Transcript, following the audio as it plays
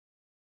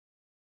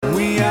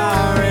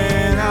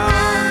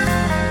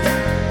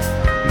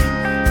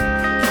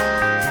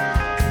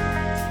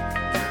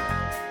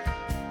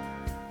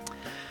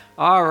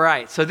All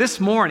right, so this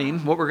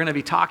morning, what we're going to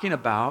be talking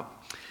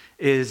about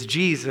is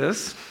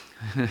Jesus,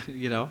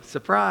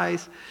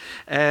 surprise.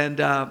 And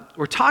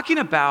we're talking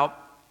about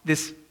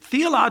this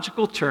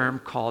theological term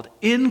called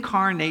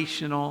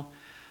incarnational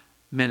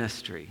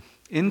ministry.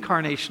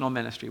 Incarnational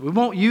ministry. We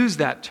won't use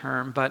that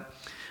term, but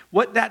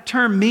what that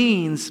term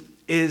means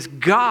is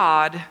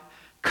God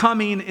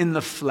coming in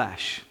the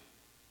flesh.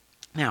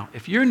 Now,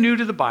 if you're new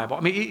to the Bible,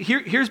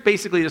 here's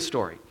basically the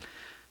story.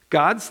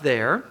 God's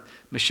there.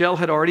 Michelle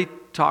had already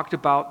talked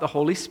about the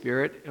Holy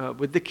Spirit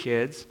with the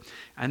kids.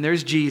 And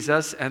there's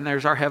Jesus, and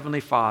there's our Heavenly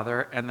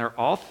Father, and they're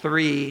all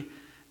three,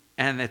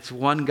 and it's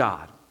one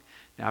God.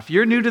 Now, if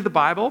you're new to the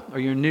Bible, or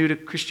you're new to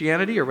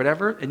Christianity, or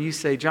whatever, and you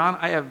say, John,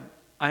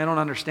 I don't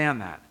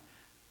understand that.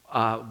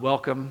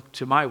 Welcome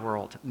to my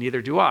world.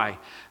 Neither do I.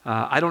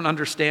 I don't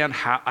understand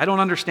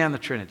the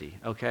Trinity,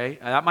 okay?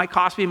 That might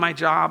cost me my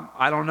job.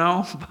 I don't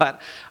know,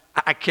 but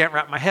I can't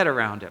wrap my head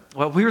around it.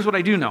 Well, here's what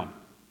I do know.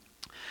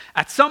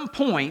 At some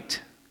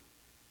point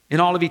in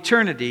all of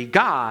eternity,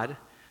 God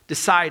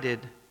decided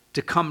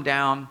to come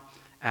down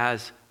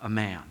as a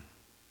man.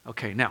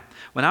 Okay, now,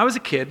 when I was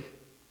a kid,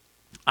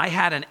 I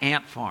had an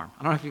ant farm.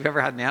 I don't know if you've ever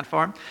had an ant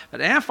farm,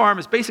 but an ant farm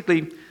is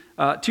basically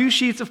 2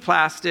 sheets of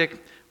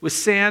plastic with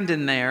sand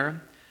in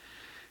there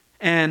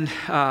and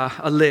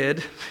a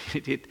lid.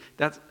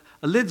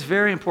 A lid's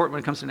very important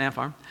when it comes to an ant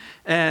farm.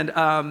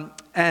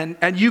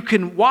 And you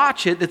can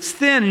watch it. It's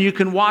thin, and you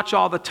can watch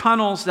all the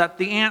tunnels that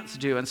the ants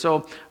do. And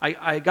so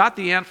I got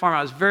the ant farm.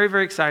 I was very,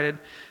 very excited.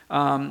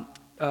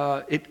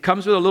 It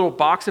comes with a little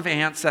box of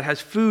ants that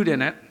has food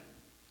in it.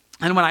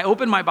 And when I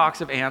opened my box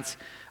of ants,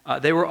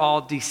 they were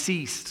all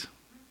deceased.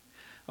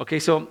 Okay,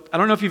 so I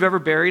don't know if you've ever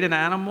buried an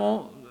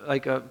animal,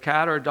 like a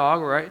cat or a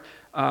dog, right?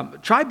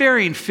 Try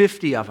burying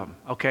 50 of them,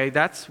 okay?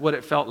 That's what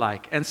it felt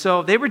like. And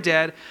so they were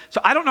dead. So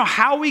I don't know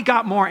how we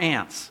got more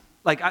ants.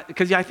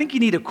 Because I think you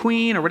need a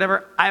queen or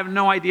whatever. I have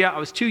no idea. I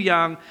was too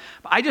young.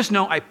 But I just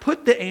know I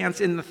put the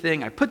ants in the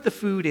thing. I put the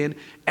food in,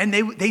 and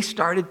they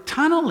started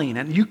tunneling.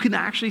 And you can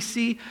actually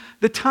see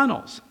the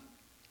tunnels.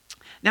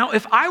 Now,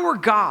 if I were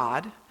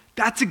God,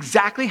 that's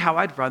exactly how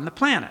I'd run the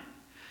planet.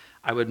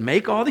 I would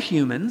make all the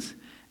humans,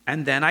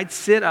 and then I'd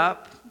sit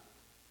up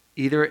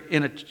either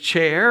in a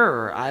chair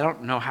or I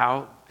don't know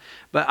how,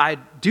 but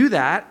I'd do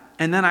that,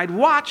 and then I'd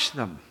watch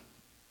them.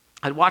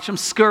 I'd watch them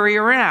scurry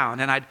around,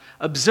 and I'd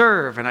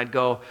observe, and I'd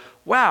go,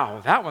 wow,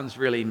 that one's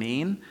really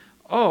mean.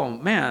 Oh,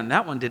 man,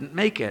 that one didn't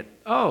make it.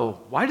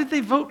 Oh, why did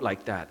they vote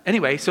like that?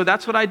 Anyway, so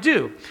that's what I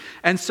do.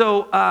 And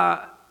so,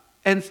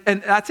 and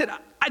that's it.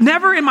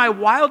 Never in my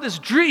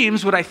wildest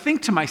dreams would I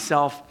think to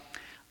myself,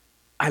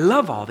 I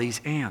love all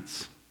these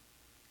ants.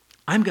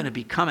 I'm going to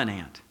become an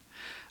ant.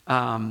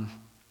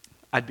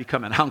 I'd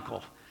become an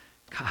uncle.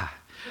 God.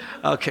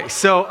 Okay,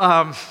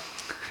 so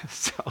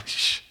stop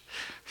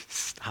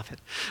it.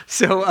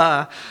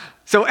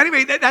 So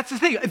anyway, that's the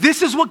thing.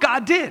 This is what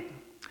God did.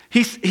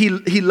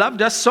 He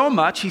loved us so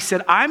much. He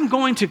said, I'm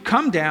going to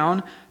come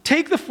down,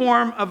 take the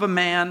form of a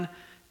man,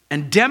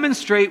 and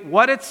demonstrate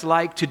what it's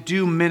like to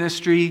do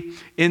ministry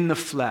in the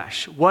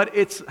flesh.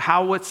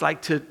 How it's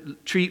like to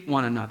treat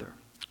one another.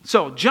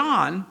 So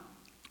John,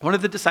 one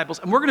of the disciples,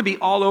 and we're going to be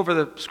all over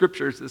the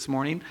scriptures this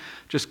morning,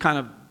 just kind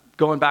of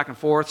going back and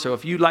forth. So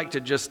if you'd like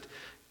to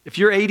if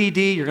you're ADD,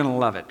 you're going to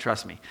love it,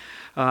 trust me.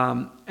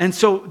 And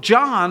so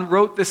John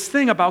wrote this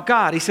thing about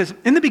God. He says,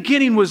 in the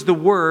beginning was the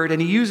Word,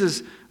 and he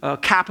uses a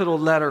capital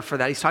letter for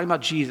that. He's talking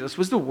about Jesus,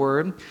 was the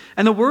Word.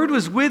 And the Word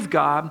was with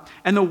God,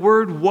 and the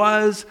Word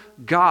was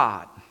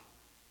God.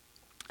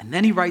 And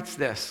then he writes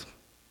this.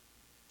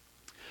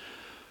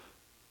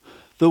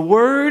 The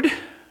Word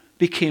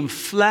became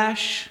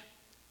flesh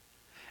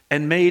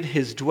and made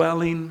his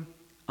dwelling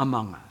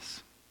among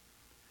us.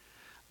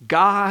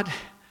 God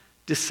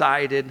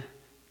decided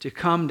to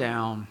come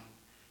down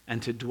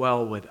and to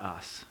dwell with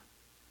us.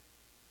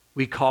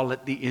 We call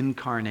it the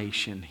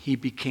incarnation. He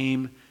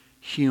became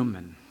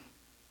human.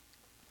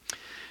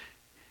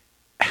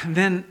 And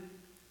then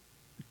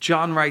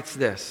John writes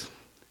this.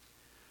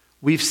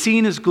 We've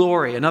seen his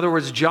glory. In other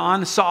words,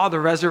 John saw the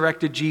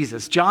resurrected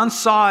Jesus. John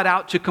saw it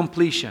out to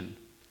completion.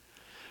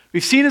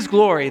 We've seen his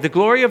glory, the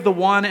glory of the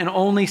one and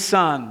only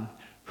Son,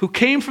 who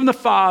came from the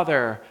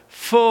Father,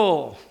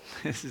 full,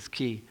 this is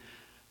key,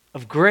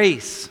 of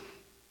grace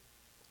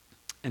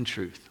and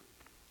truth.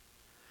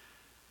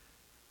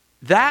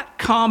 That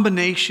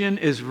combination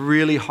is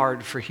really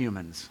hard for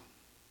humans.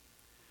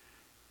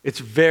 It's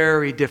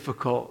very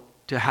difficult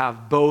to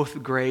have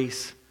both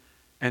grace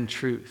and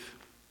truth.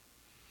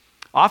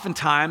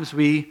 Oftentimes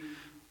we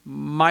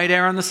might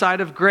err on the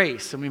side of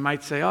grace, and we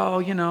might say,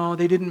 oh,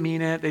 they didn't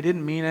mean it,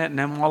 and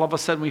then all of a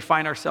sudden we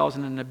find ourselves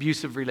in an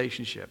abusive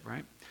relationship,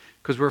 right?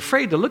 Because we're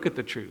afraid to look at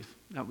the truth.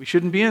 No, we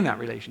shouldn't be in that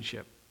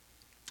relationship.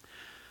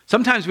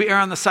 Sometimes we err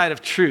on the side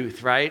of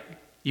truth, right?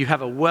 You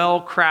have a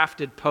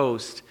well-crafted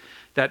post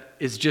that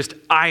is just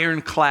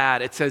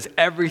ironclad. It says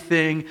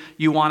everything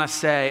you want to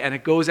say, and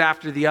it goes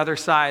after the other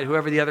side,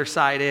 whoever the other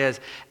side is,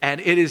 and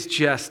it is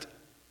just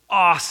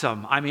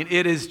awesome.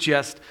 It is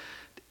just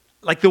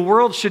like the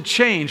world should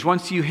change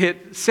once you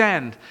hit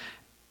send.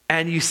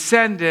 and you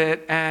send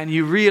it and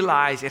you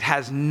realize it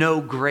has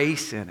no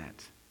grace in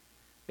it.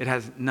 It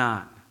has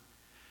none.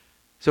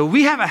 So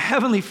we have a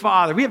heavenly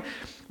Father.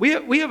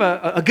 We have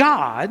a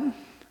God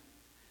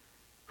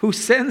who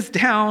sends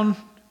down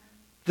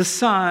the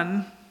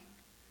Son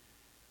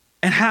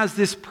and has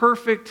this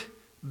perfect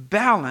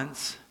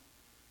balance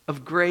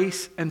of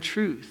grace and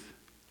truth.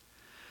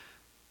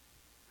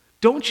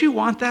 Don't you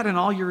want that in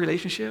all your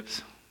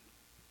relationships?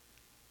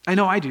 I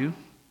know I do.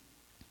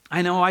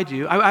 I know I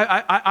do.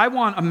 I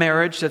want a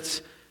marriage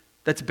that's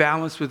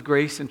balanced with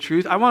grace and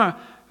truth. I want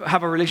to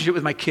have a relationship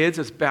with my kids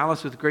that's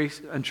balanced with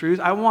grace and truth.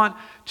 I want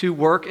to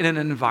work in an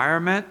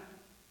environment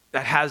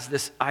that has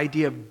this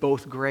idea of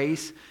both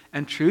grace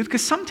and truth,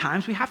 because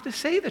sometimes we have to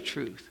say the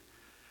truth.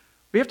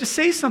 We have to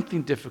say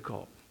something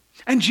difficult.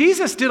 And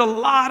Jesus did a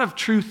lot of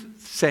truth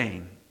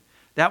saying.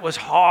 That was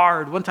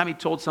hard. One time he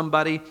told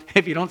somebody,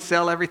 if you don't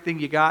sell everything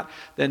you got,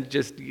 then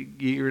just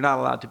you're not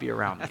allowed to be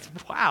around. That's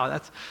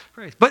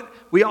right. But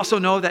we also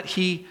know that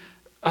he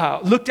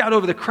looked out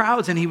over the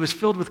crowds and he was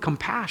filled with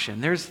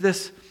compassion. There's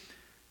this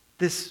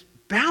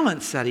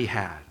balance that he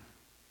had.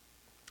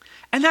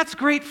 And that's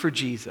great for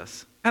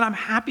Jesus. And I'm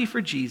happy for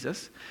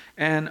Jesus.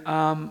 And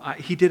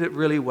he did it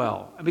really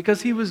well.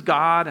 Because he was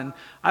God, and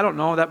I don't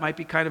know, that might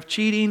be kind of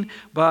cheating,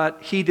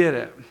 but he did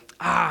it.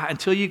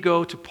 Until you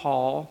go to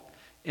Paul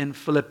in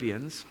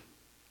Philippians.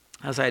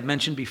 As I had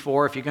mentioned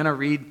before, if you're going to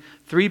read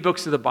 3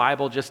 books of the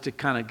Bible just to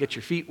kind of get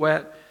your feet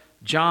wet,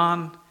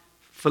 John,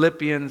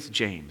 Philippians,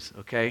 James,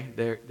 okay?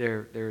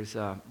 There's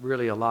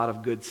really a lot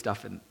of good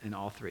stuff in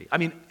all 3. I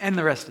mean, and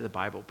the rest of the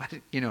Bible, but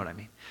you know what I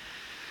mean.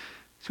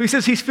 So he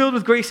says he's filled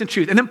with grace and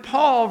truth. And then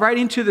Paul,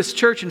 writing to this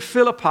church in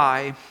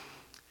Philippi,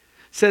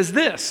 says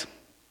this: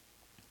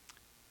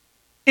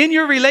 in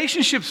your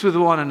relationships with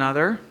one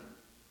another,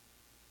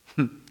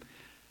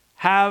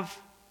 have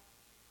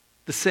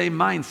the same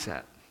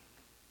mindset.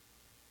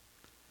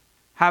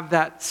 Have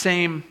that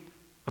same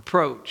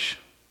approach.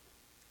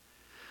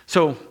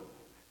 So,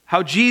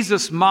 how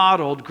Jesus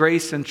modeled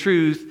grace and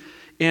truth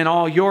in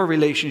all your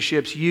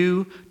relationships,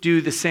 you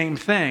do the same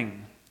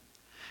thing.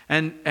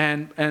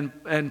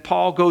 And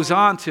Paul goes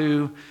on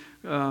to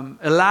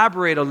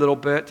elaborate a little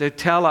bit to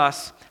tell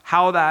us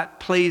how that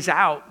plays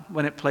out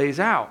when it plays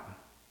out.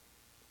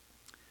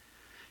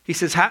 He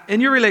says,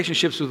 in your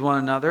relationships with one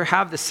another,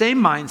 have the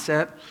same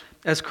mindset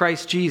as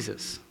Christ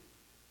Jesus,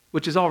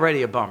 which is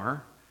already a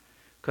bummer,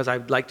 because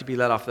I'd like to be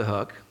let off the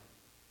hook,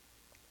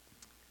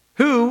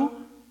 who,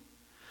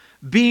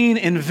 being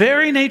in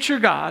very nature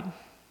God,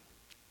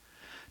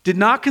 did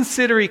not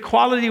consider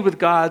equality with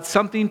God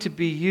something to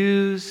be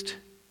used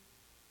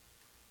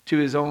to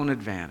his own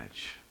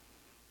advantage.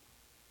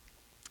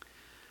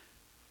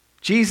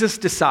 Jesus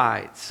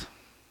decides,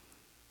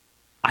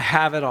 I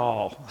have it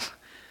all.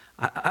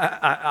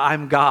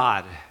 I'm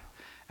God.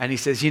 And he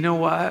says, you know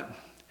what?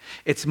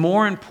 It's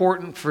more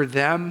important for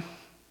them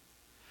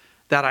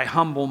that I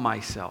humble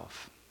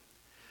myself,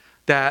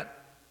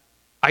 that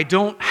I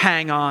don't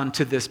hang on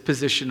to this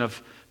position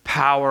of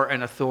power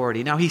and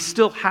authority. Now, he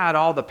still had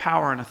all the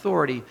power and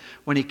authority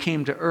when he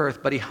came to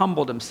earth, but he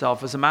humbled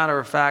himself. As a matter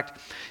of fact,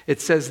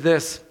 it says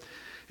this.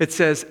 It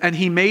says, and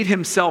he made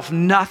himself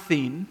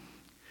nothing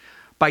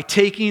by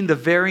taking the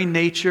very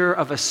nature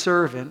of a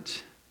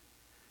servant,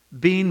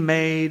 being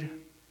made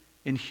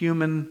in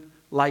human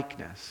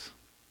likeness.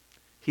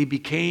 He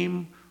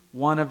became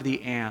one of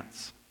the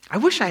ants. I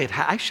wish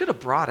I should have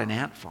brought an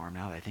ant farm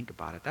now that I think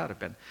about it. That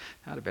would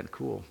have been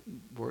cool.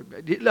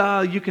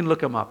 You can look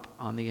them up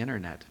on the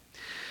internet.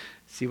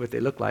 See what they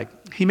look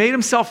like. He made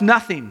himself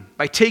nothing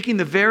by taking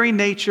the very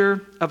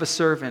nature of a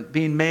servant,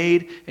 being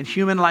made in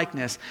human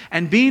likeness,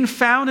 and being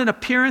found in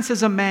appearance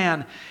as a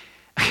man.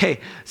 Okay,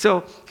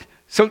 so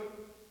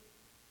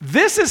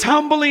this is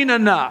humbling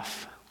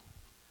enough.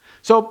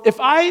 So if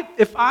I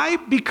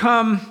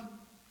become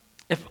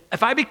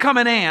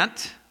an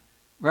ant,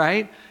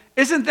 right?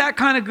 Isn't that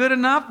kind of good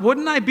enough?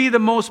 Wouldn't I be the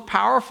most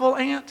powerful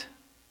ant?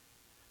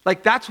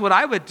 Like, that's what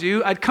I would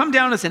do. I'd come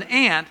down as an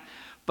ant,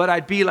 but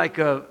I'd be like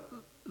a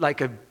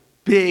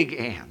big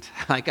ant.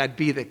 Like, I'd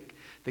be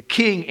the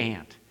king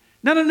ant.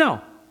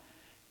 No.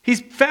 He's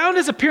found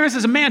his appearance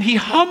as a man. He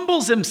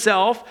humbles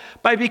himself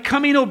by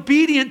becoming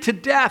obedient to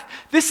death.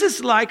 This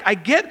is like,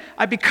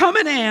 I become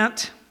an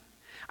ant,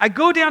 I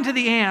go down to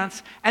the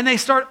ants, and they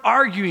start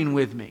arguing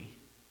with me.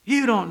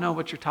 You don't know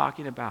what you're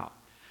talking about.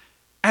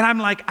 And I'm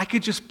like, I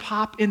could just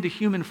pop into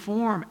human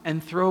form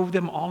and throw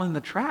them all in the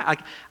trash.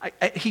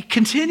 He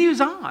continues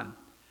on.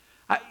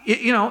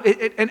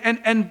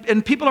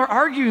 And people are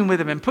arguing with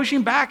him and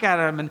pushing back at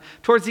him. And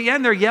towards the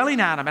end, they're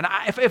yelling at him. And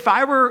if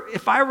I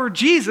were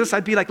Jesus,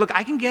 I'd be like, look,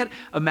 I can get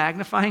a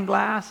magnifying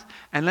glass.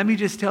 And let me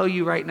just tell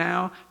you right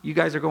now, you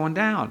guys are going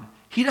down.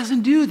 He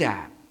doesn't do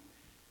that.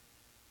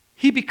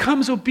 He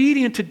becomes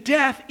obedient to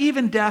death,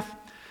 even death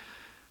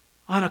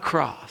on a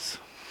cross.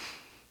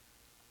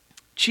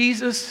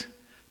 Jesus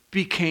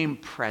became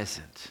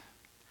present.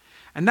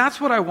 And that's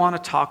what I want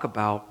to talk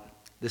about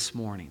this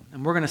morning.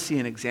 And we're going to see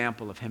an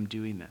example of him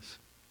doing this.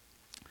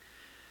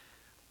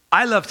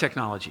 I love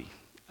technology.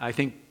 I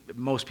think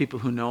most people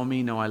who know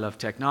me know I love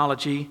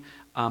technology.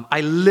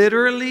 I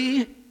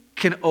literally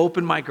can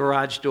open my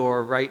garage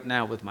door right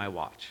now with my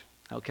watch,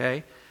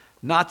 okay?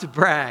 Not to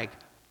brag,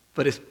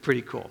 but it's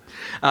pretty cool.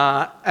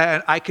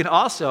 And I can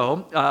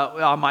also,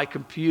 on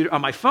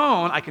my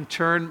phone, I can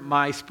turn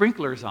my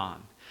sprinklers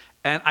on.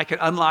 And I can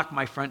unlock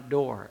my front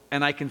door.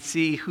 And I can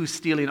see who's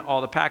stealing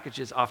all the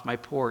packages off my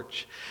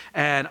porch.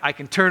 And I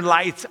can turn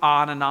lights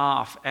on and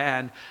off.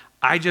 And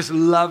I just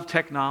love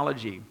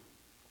technology.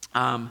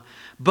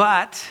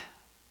 But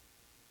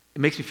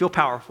it makes me feel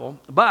powerful.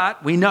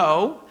 But we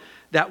know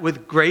that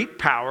with great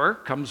power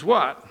comes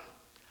what?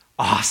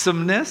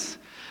 Awesomeness.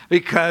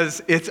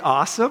 Because it's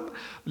awesome?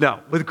 No.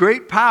 With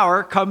great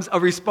power comes a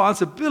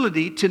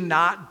responsibility to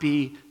not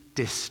be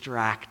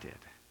distracted.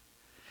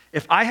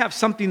 If I have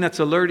something that's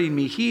alerting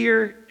me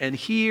here and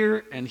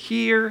here and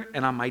here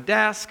and on my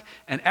desk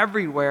and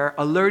everywhere,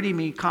 alerting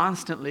me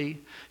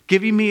constantly,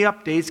 giving me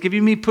updates,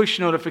 giving me push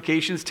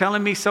notifications,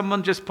 telling me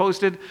someone just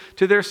posted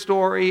to their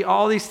story,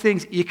 all these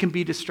things, it can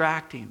be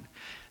distracting.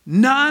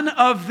 None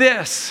of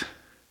this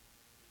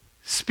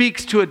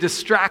speaks to a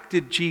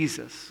distracted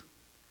Jesus.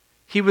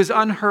 He was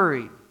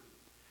unhurried.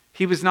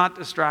 He was not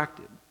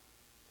distracted.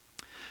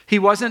 He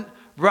wasn't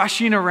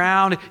rushing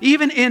around,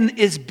 even in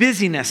his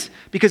busyness,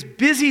 because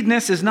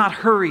busyness is not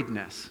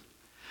hurriedness.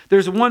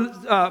 There's one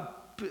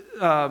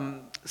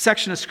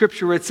section of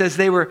scripture where it says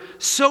they were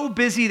so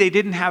busy they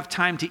didn't have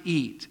time to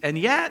eat. And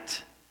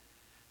yet,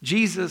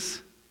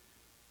 Jesus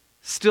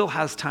still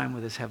has time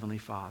with his heavenly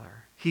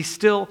Father. He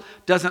still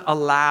doesn't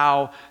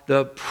allow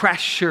the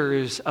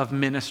pressures of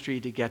ministry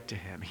to get to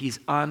him. He's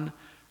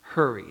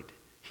unhurried.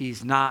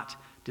 He's not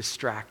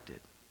distracted.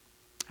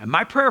 And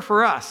my prayer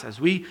for us as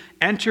we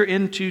enter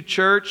into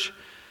church,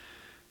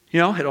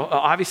 it'll,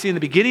 obviously in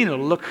the beginning it'll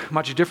look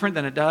much different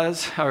than it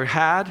does or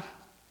had,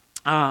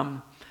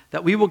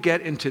 that we will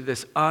get into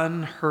this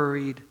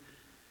unhurried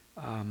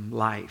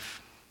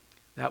life,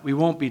 that we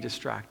won't be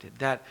distracted,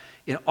 that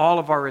in all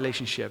of our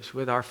relationships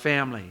with our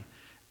family,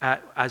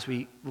 as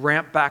we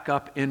ramp back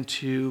up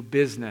into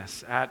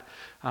business,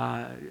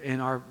 in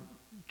our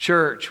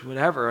church,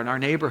 whatever, in our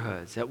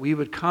neighborhoods, that we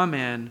would come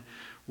in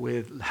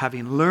with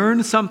having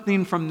learned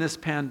something from this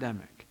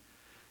pandemic,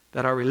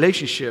 that our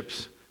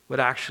relationships would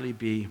actually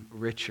be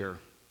richer.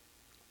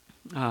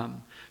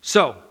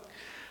 So,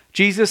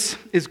 Jesus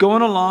is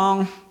going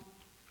along,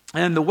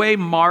 and the way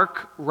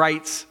Mark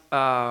writes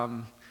prior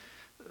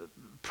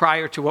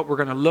to what we're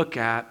going to look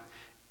at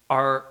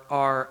are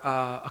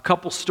a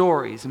couple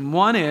stories. And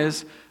one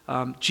is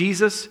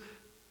Jesus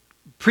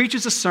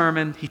preaches a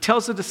sermon. He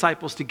tells the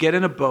disciples to get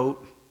in a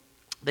boat.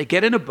 They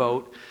get in a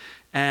boat,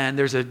 and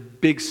there's a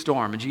big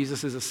storm, and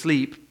Jesus is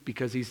asleep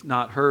because he's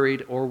not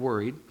hurried or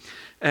worried.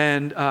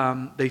 And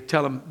they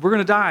tell him, we're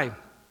going to die.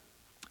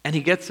 And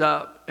he gets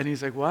up, and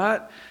he's like,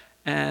 what?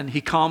 And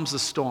he calms the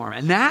storm.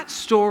 And that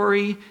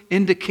story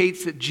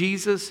indicates that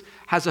Jesus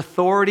has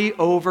authority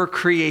over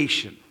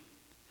creation.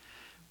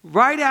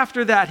 Right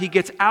after that, he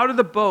gets out of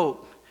the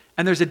boat,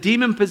 and there's a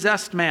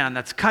demon-possessed man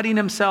that's cutting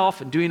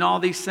himself and doing all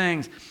these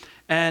things.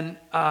 And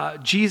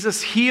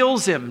Jesus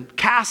heals him,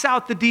 casts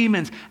out the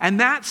demons.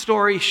 And that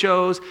story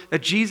shows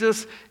that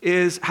Jesus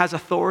has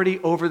authority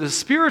over the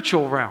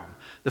spiritual realm,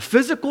 the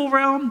physical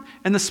realm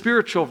and the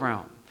spiritual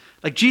realm.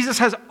 Like Jesus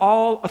has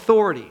all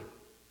authority.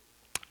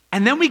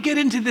 And then we get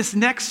into this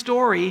next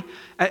story.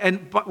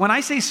 But when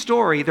I say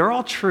story, they're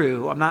all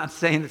true. I'm not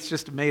saying it's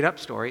just a made-up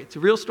story. It's a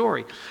real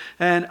story.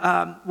 And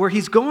where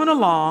he's going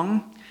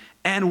along,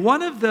 and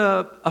one of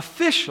the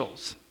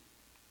officials,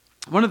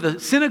 one of the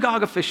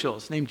synagogue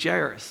officials named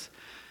Jairus,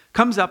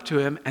 comes up to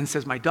him and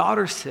says, my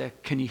daughter's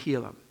sick, can you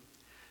heal him?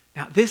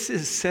 Now, this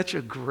is such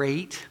a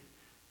great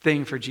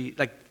thing for Jesus.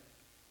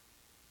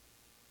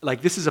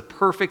 Like this is a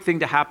perfect thing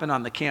to happen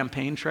on the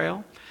campaign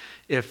trail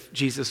if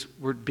Jesus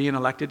were being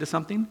elected to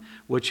something,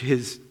 which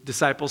his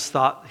disciples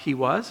thought he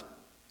was.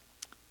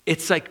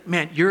 It's like,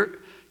 man,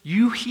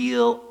 you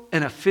heal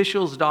an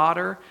official's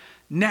daughter,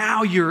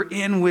 now you're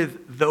in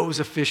with those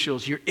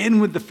officials. You're in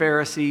with the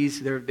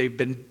Pharisees. They've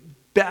been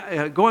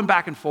going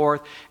back and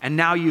forth, and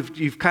now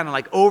you've kind of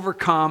like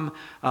overcome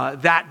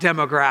that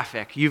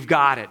demographic. You've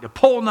got it. The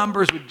poll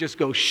numbers would just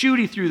go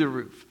shooty through the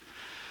roof.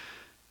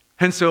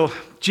 And so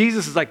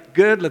Jesus is like,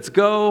 good, let's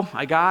go.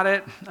 I got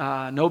it.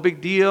 No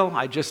big deal.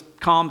 I just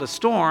calmed a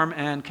storm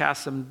and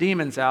cast some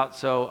demons out.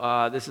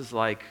 So this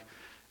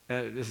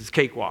is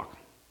cakewalk.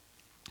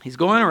 He's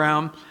going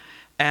around,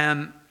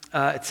 and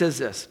it says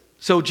this.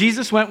 So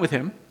Jesus went with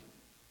him,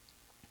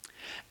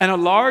 and a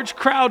large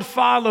crowd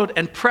followed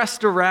and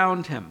pressed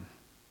around him.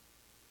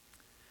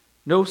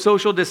 No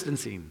social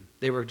distancing.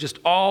 They were just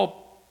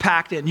all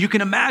packed in. You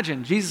can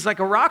imagine, Jesus is like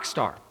a rock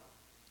star.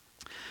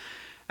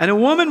 And a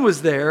woman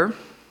was there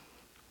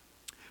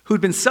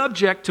who'd been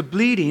subject to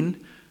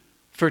bleeding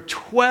for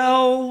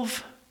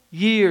 12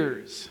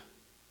 years.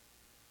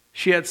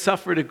 She had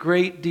suffered a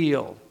great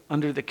deal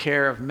under the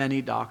care of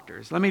many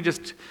doctors. Let me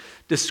just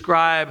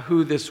describe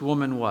who this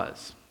woman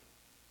was.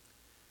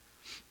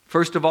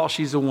 First of all,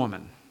 she's a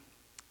woman.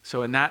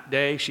 So in that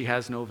day, she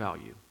has no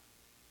value.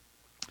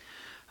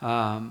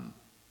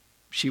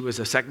 she was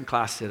a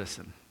second-class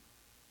citizen.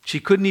 She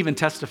couldn't even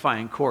testify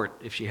in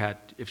court if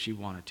she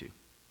wanted to.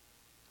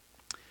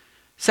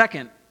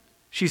 Second,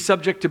 she's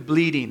subject to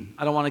bleeding.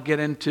 I don't want to get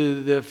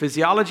into the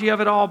physiology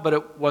of it all, but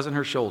it wasn't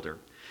her shoulder.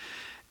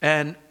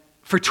 And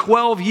for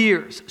 12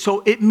 years.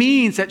 So it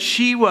means that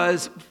she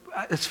was,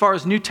 as far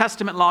as New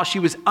Testament law, she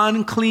was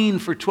unclean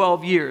for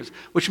 12 years,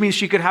 which means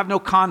she could have no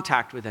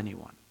contact with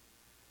anyone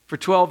for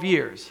 12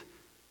 years.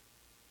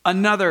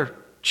 Another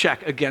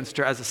check against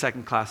her as a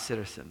second-class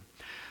citizen.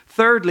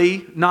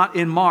 Thirdly, not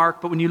in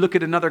Mark, but when you look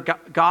at another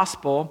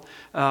gospel,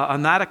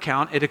 on that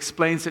account, it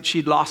explains that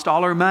she'd lost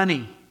all her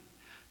money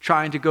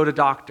trying to go to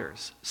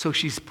doctors. So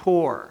she's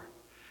poor.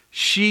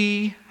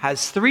 She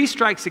has 3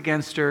 strikes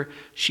against her.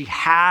 She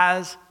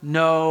has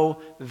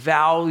no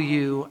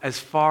value as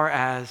far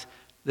as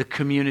the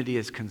community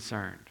is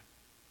concerned.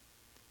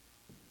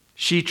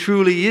 She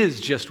truly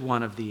is just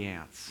one of the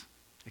ants.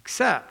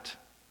 Except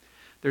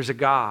there's a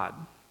God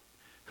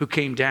who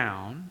came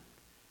down,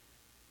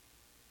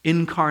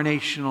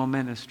 incarnational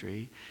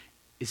ministry,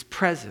 is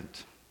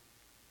present.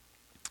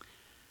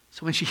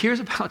 So when she hears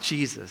about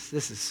Jesus,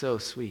 this is so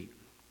sweet.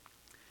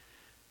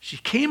 She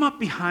came up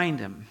behind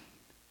him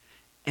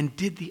and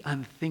did the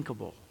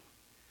unthinkable.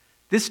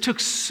 This took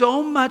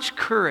so much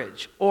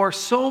courage or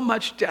so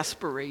much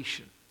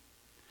desperation.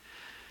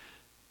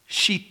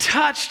 She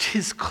touched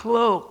his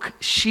cloak.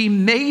 She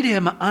made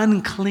him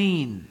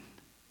unclean.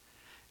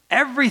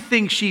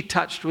 Everything she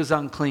touched was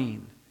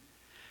unclean.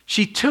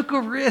 She took a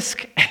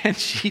risk and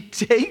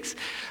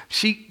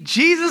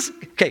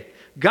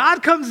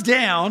God comes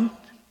down.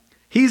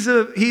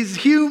 He's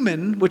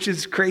human, which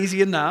is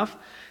crazy enough.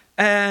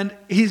 And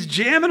he's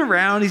jamming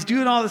around, he's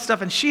doing all this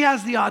stuff, and she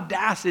has the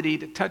audacity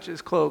to touch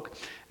his cloak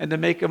and to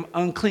make him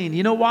unclean.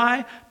 You know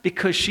why?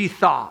 Because she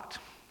thought,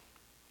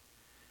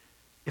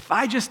 if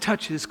I just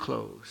touch his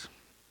clothes,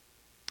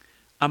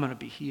 I'm going to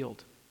be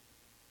healed.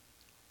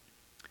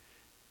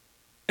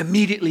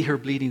 Immediately her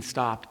bleeding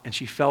stopped, and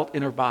she felt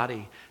in her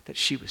body that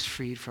she was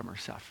freed from her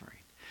suffering.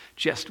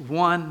 Just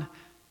one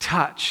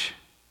touch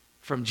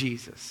from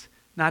Jesus.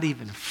 Not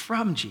even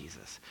from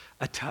Jesus.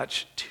 A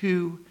touch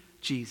to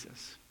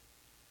Jesus.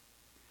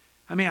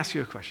 Let me ask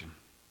you a question.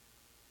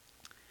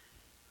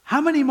 How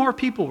many more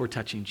people were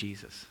touching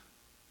Jesus?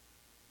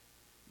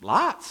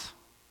 Lots.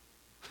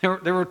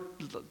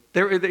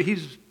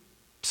 He's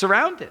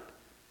surrounded.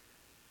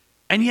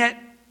 And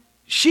yet,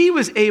 she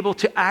was able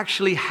to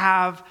actually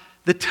have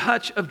the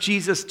touch of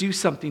Jesus do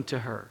something to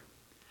her.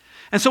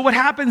 And so what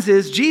happens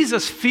is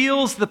Jesus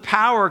feels the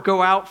power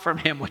go out from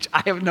him, which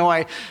I have no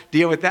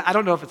idea what that. I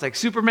don't know if it's like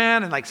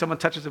Superman and like someone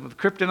touches him with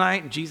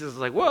kryptonite and Jesus is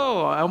like,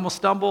 whoa, I almost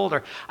stumbled.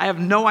 Or I have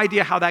no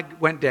idea how that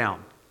went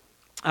down.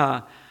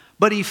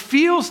 But he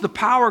feels the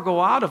power go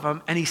out of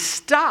him and he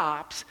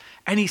stops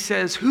and he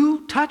says,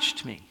 who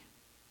touched me?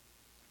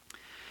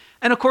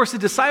 And of course the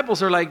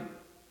disciples are like,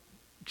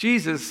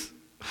 Jesus,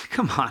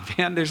 come on,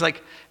 man. There's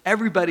like,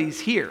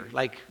 everybody's here.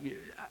 Like,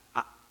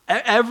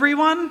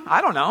 everyone?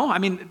 I don't know. I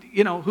mean,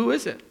 who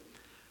is it?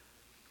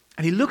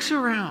 And he looks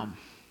around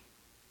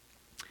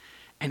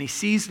and he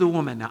sees the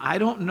woman. Now, I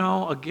don't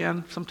know,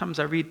 again, sometimes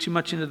I read too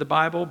much into the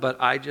Bible,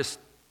 but I just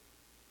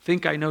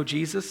think I know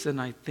Jesus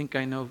and I think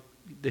I know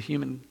the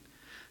human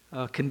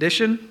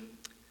condition.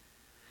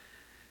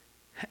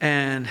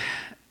 And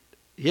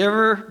you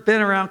ever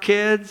been around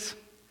kids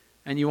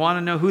and you want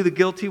to know who the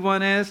guilty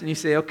one is? And you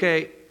say,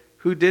 okay,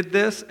 who did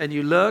this? And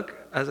you look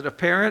as a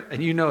parent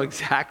and you know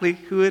exactly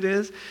who it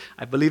is.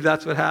 I believe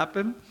that's what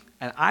happened.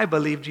 And I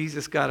believe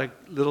Jesus got a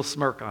little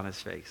smirk on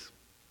his face.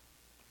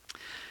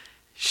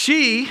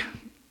 She,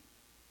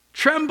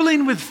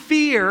 trembling with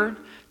fear,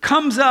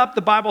 comes up,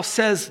 the Bible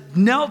says,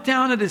 knelt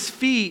down at his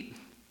feet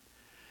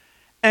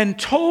and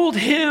told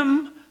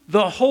him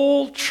the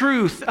whole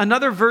truth.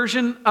 Another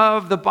version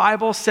of the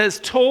Bible says,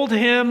 told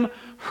him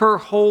her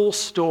whole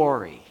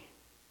story.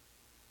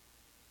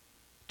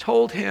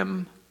 Told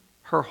him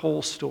her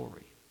whole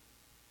story.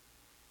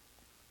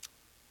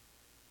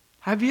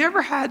 Have you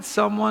ever had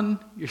someone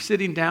you're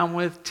sitting down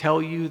with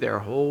tell you their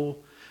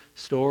whole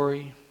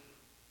story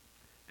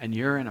and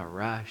you're in a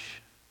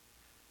rush?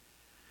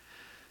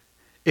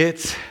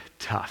 It's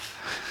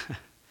tough.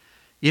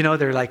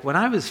 They're like, when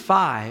I was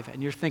 5,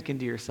 and you're thinking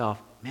to yourself,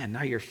 man,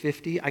 now you're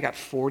 50, I got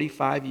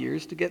 45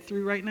 years to get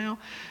through right now.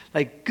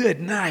 Like,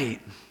 good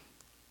night.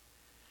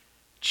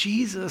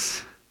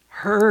 Jesus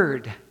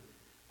heard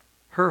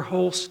her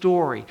whole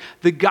story.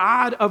 The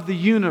God of the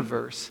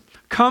universe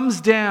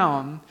comes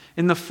down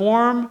in the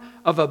form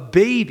of a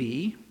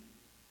baby,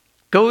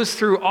 goes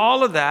through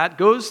all of that,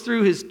 goes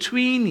through his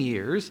tween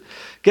years,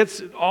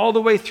 gets all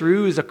the way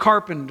through, is a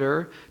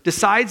carpenter,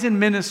 decides in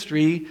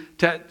ministry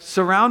to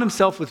surround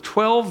himself with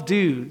 12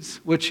 dudes,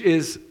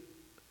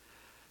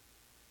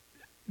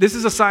 this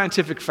is a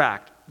scientific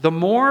fact. The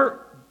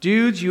more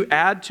dudes you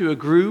add to a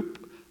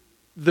group,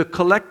 the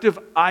collective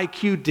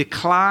IQ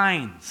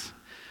declines.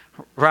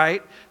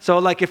 Right? So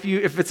like if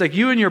it's like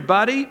you and your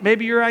buddy,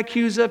 maybe your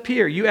IQ's up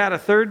here. You add a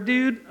third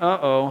dude,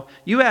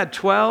 you add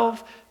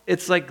 12,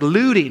 it's like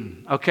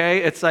looting, okay?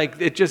 It's like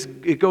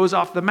it goes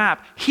off the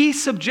map. He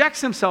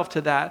subjects himself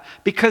to that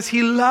because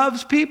he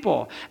loves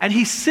people. And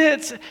he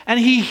sits and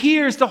he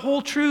hears the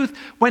whole truth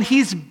when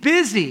he's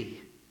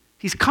busy.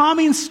 He's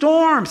calming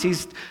storms.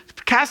 He's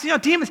casting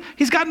out demons.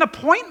 He's got an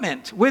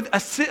appointment with a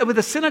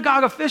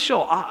synagogue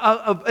official,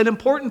 an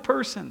important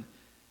person.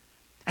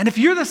 And if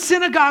you're the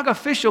synagogue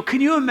official, can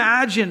you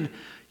imagine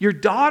your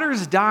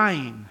daughter's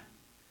dying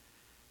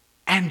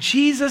and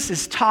Jesus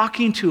is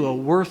talking to a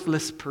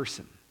worthless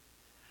person,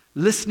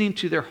 listening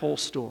to their whole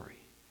story?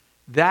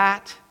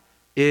 That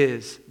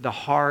is the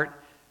heart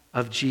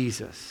of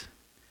Jesus.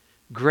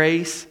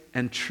 Grace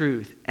and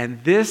truth.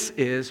 And this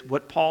is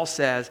what Paul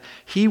says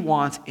he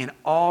wants in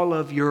all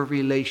of your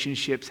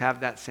relationships. Have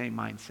that same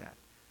mindset.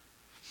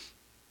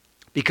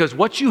 Because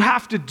what you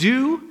have to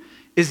do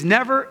is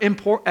never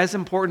as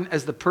important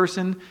as the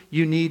person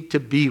you need to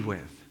be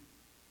with.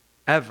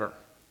 Ever.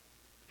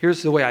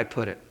 Here's the way I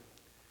put it.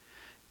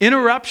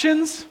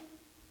 Interruptions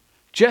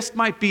just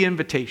might be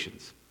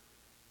invitations.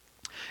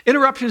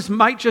 Interruptions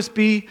might just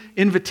be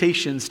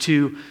invitations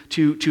to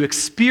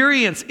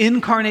experience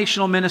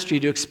incarnational ministry,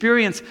 to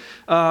experience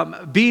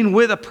being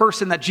with a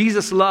person that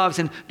Jesus loves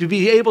and to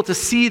be able to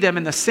see them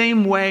in the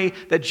same way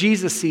that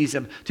Jesus sees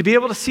them. To be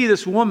able to see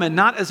this woman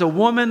not as a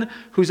woman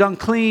who's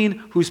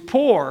unclean, who's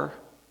poor,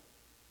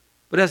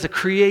 but as a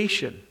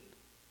creation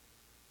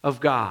of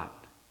God.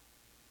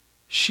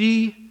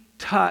 She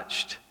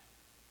touched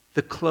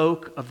the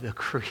cloak of the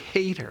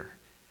Creator,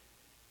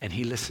 and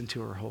he listened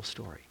to her whole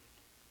story.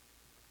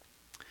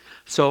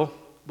 So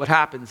what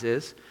happens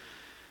is,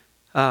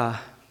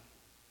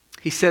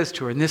 he says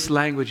to her, and this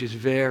language is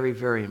very,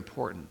 very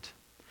important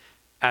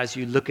as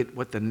you look at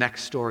what the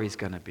next story is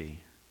going to be.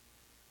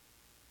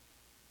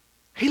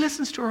 He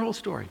listens to her whole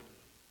story,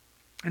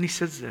 and he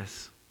says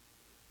this,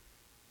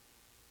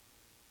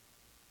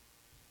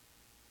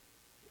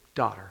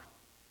 daughter.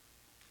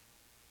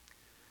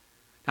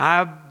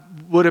 I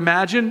would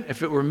imagine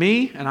if it were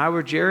me and I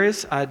were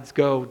Jairus, I'd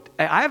go,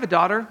 hey, I have a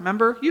daughter,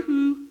 remember?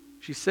 Yoo-hoo.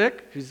 She's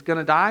sick. She's going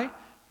to die.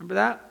 Remember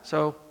that?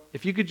 So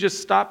if you could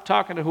just stop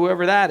talking to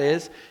whoever that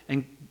is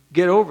and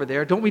get over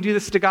there. Don't we do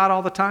this to God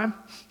all the time?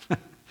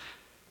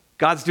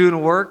 God's doing a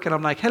work and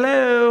I'm like,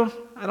 hello,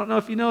 I don't know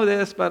if you know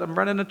this, but I'm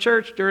running a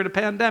church during a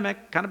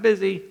pandemic, kind of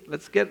busy.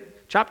 Let's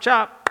get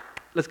chop.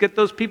 Let's get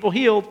those people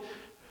healed.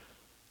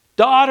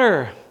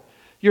 Daughter,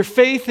 your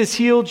faith has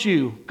healed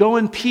you. Go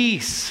in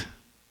peace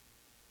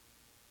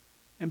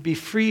and be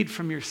freed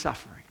from your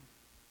suffering.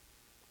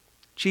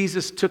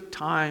 Jesus took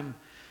time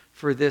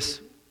for this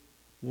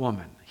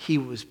woman. He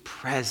was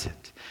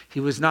present.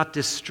 He was not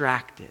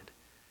distracted.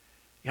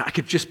 You know, I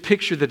could just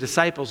picture the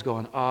disciples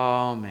going,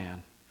 oh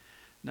man,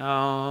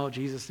 no,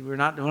 Jesus, we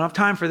don't have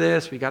time for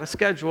this. We got a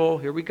schedule.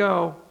 Here we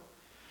go.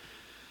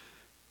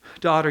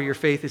 Daughter, your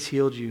faith has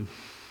healed you.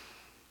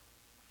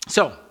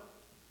 So,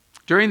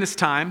 during this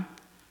time,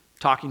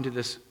 talking to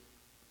this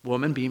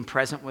woman, being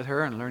present with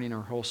her and learning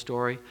her whole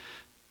story,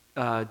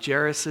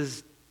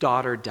 Jairus'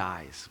 daughter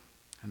dies.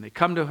 And they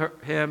come to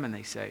him and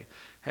they say,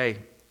 hey,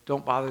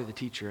 don't bother the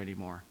teacher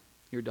anymore.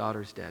 Your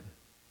daughter's dead.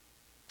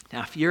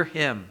 Now, if you're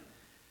him,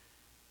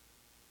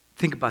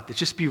 think about this.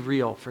 Just be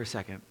real for a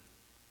second.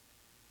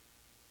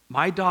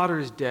 My daughter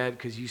is dead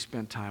because you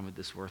spent time with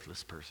this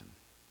worthless person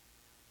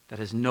that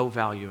has no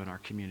value in our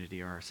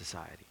community or our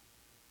society.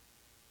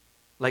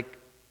 Like,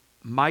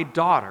 my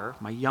daughter,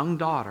 my young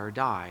daughter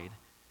died.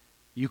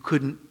 You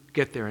couldn't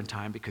get there in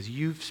time because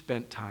you've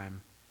spent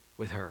time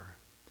with her.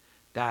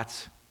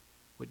 That's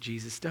what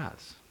Jesus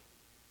does.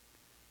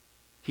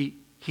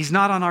 He's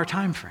not on our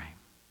time frame.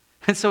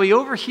 And so he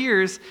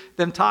overhears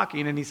them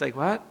talking and he's like,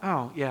 what?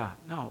 Oh, yeah,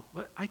 no.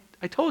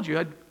 I told you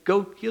I'd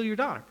go heal your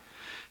daughter.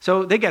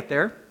 So they get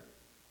there.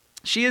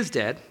 She is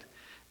dead.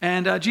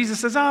 And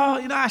Jesus says,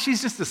 oh,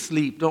 she's just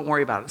asleep. Don't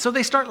worry about it. So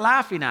they start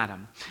laughing at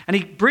him. And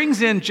he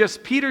brings in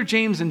just Peter,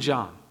 James, and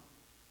John.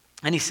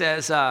 And he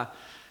says,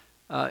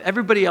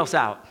 everybody else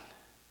out.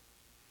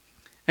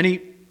 And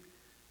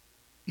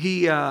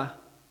he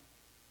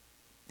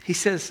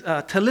says,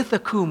 Talitha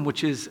kum,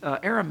 which is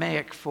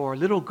Aramaic for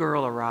little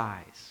girl,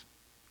 arise.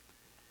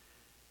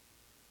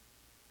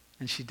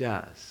 And she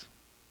does.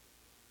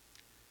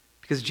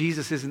 Because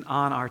Jesus isn't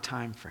on our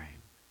time frame.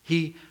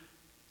 He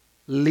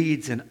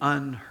leads an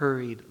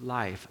unhurried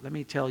life. Let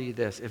me tell you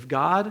this. If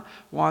God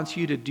wants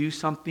you to do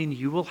something,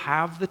 you will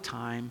have the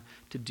time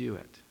to do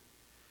it.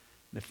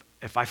 And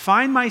if I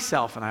find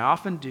myself, and I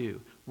often do,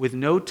 with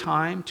no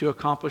time to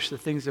accomplish the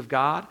things of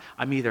God,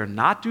 I'm either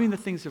not doing the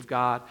things of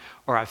God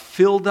or I've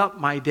filled up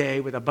my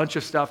day with a bunch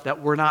of stuff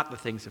that were not the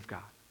things of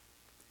God.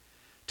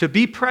 To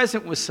be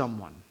present with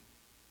someone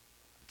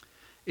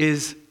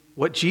is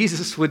what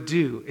Jesus would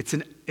do.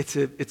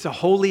 It's a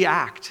holy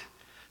act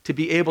to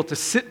be able to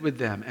sit with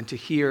them and to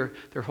hear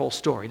their whole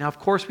story. Now, of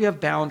course, we have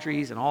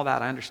boundaries and all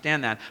that. I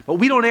understand that, but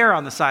we don't err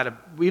on that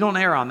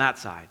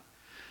side.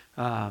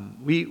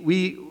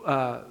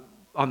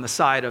 on the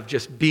side of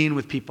just being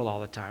with people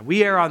all the time.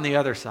 We err on the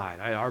other side.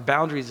 Our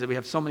boundaries, we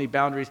have so many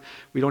boundaries,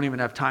 we don't even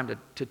have time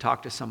to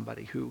talk to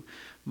somebody who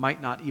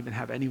might not even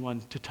have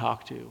anyone to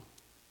talk to.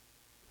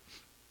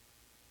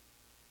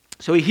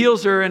 So he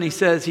heals her, and he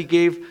says he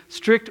gave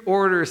strict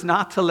orders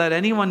not to let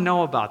anyone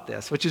know about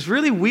this, which is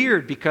really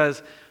weird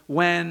because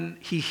when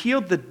he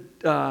healed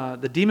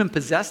the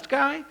demon-possessed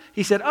guy,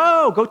 he said,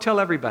 oh, go tell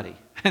everybody.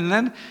 And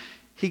then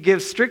he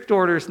gives strict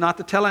orders not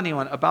to tell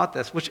anyone about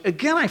this, which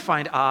again I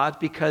find odd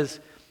because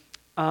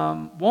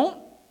won't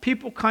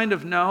people kind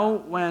of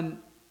know when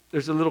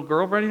there's a little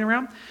girl running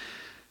around?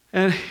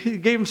 And he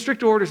gave them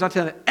strict orders not to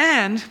tell them.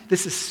 And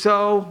this is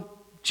so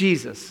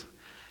Jesus.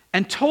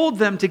 And told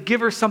them to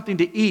give her something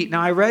to eat.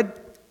 Now I read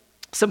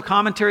some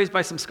commentaries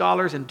by some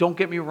scholars, and don't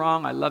get me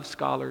wrong, I love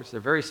scholars. They're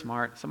very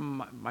smart.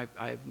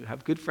 I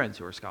have good friends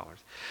who are scholars.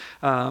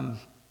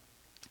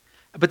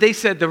 But they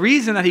said the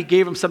reason that he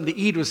gave them something to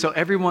eat was so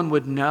everyone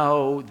would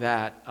know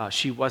that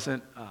she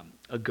wasn't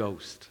a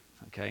ghost,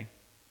 okay?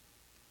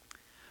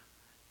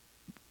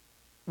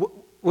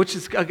 Which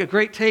is a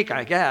great take,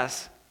 I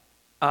guess,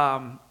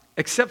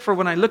 except for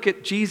when I look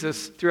at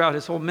Jesus throughout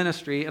his whole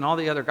ministry and all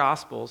the other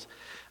Gospels,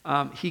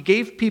 he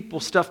gave people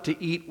stuff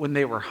to eat when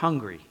they were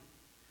hungry,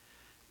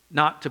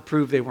 not to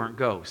prove they weren't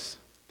ghosts.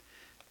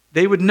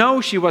 They would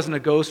know she wasn't a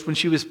ghost when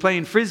she was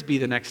playing Frisbee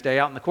the next day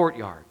out in the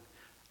courtyard.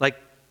 Like,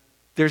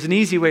 there's an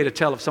easy way to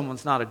tell if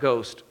someone's not a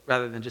ghost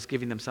rather than just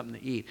giving them something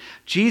to eat.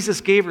 Jesus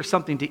gave her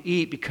something to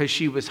eat because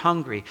she was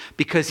hungry,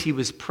 because he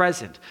was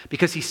present,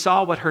 because he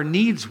saw what her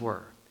needs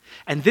were.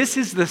 And this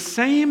is the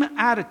same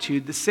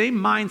attitude, the same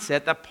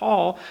mindset that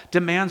Paul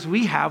demands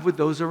we have with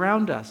those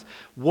around us.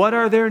 What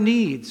are their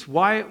needs?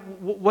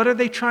 What are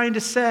they trying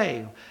to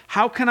say?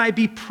 How can I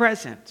be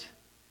present?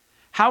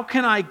 How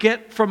can I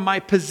get from my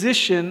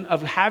position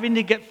of having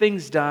to get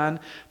things done,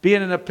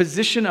 being in a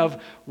position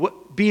of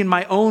being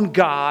my own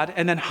God,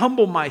 and then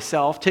humble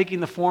myself, taking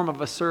the form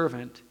of a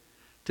servant,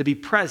 to be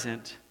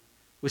present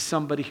with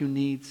somebody who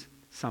needs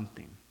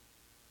something?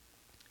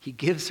 He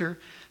gives her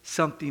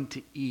something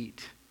to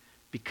eat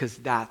because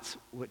that's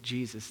what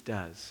Jesus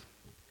does.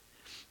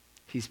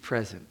 He's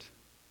present.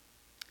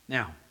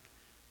 Now,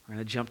 we're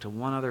going to jump to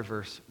one other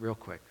verse real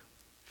quick.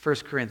 1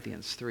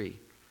 Corinthians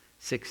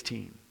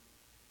 3:16.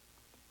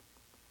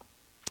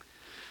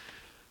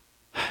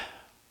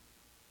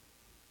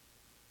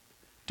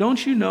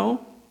 Don't you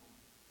know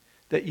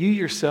that you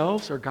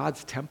yourselves are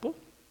God's temple?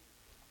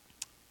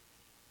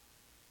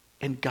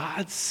 And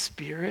God's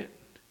Spirit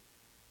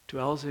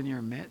dwells in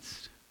your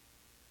midst?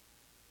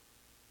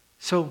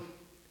 So,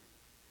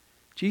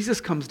 Jesus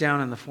comes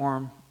down in the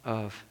form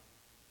of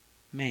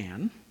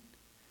man,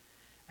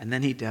 and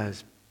then he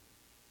does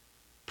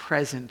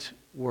present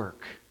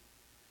work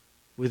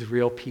with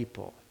real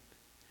people.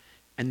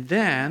 And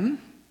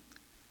then,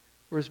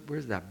 where's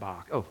that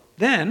box? Oh,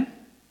 then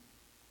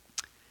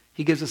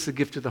he gives us the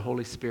gift of the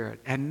Holy Spirit.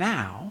 And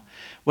now,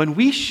 when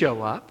we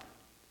show up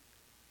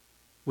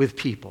with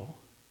people,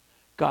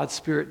 God's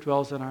Spirit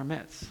dwells in our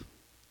midst.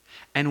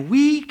 And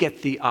we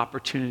get the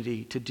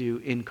opportunity to do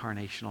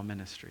incarnational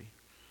ministry.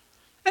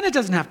 And it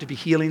doesn't have to be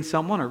healing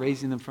someone or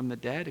raising them from the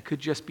dead. It could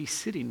just be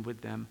sitting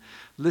with them,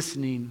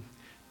 listening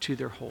to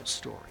their whole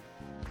story.